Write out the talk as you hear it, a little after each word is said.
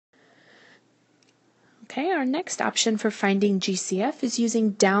Okay, our next option for finding GCF is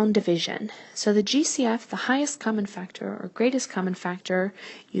using down division. So the GCF, the highest common factor or greatest common factor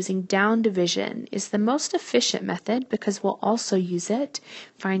using down division, is the most efficient method because we'll also use it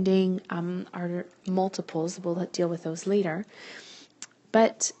finding our multiples. We'll deal with those later.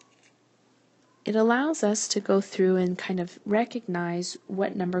 But it allows us to go through and kind of recognize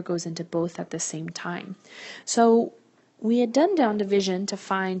what number goes into both at the same time. So we had done down division to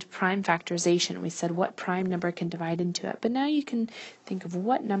find prime factorization. We said what prime number can divide into it. But now you can think of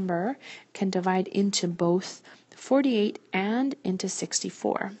what number can divide into both 48 and into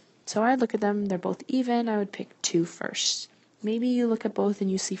 64. So I look at them, they're both even. I would pick 2 first. Maybe you look at both and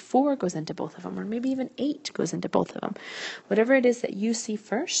you see 4 goes into both of them, or maybe even 8 goes into both of them. Whatever it is that you see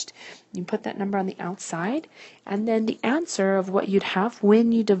first, you put that number on the outside, and then the answer of what you'd have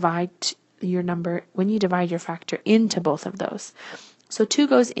when you divide your factor into both of those. So 2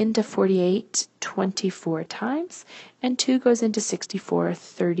 goes into 48 24 times, and 2 goes into 64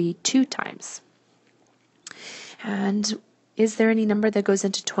 32 times. And is there any number that goes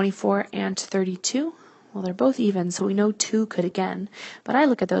into 24 and 32? Well, they're both even, so we know 2 could again. But I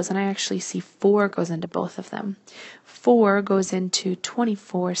look at those and I actually see 4 goes into both of them. 4 goes into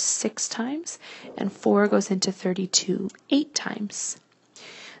 24 6 times, and 4 goes into 32 8 times.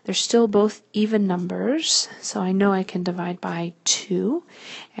 They're still both even numbers, so I know I can divide by 2.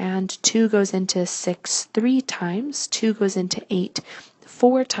 And 2 goes into 6 3 times. 2 goes into 8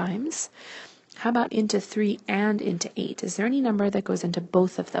 4 times. How about into 3 and into 8? Is there any number that goes into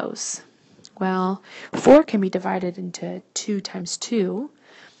both of those? Well, 4 can be divided into 2 times 2,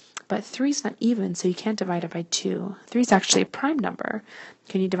 but 3 is not even, so you can't divide it by 2. 3 is actually a prime number.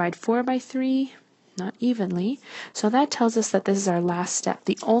 Can you divide 4 by 3? Not evenly. So that tells us that this is our last step.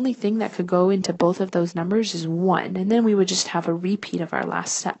 The only thing that could go into both of those numbers is 1, and then we would just have a repeat of our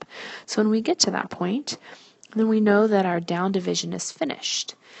last step. So when we get to that point, then we know that our down division is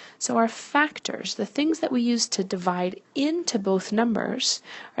finished. So our factors, the things that we use to divide into both numbers,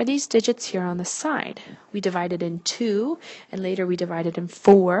 are these digits here on the side. We divided in 2, and later we divided in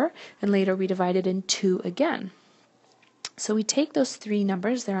 4, and later we divided in 2 again. So we take those 3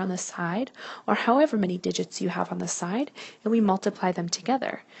 numbers there on the side, or however many digits you have on the side, and we multiply them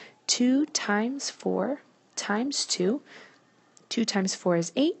together. 2 times 4 times 2. 2 times 4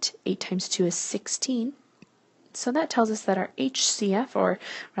 is 8. 8 times 2 is 16. So that tells us that our HCF, or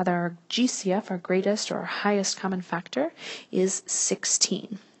rather our GCF, our greatest or highest common factor, is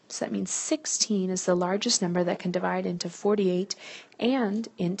 16. So that means 16 is the largest number that can divide into 48 and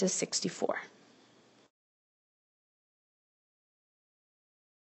into 64.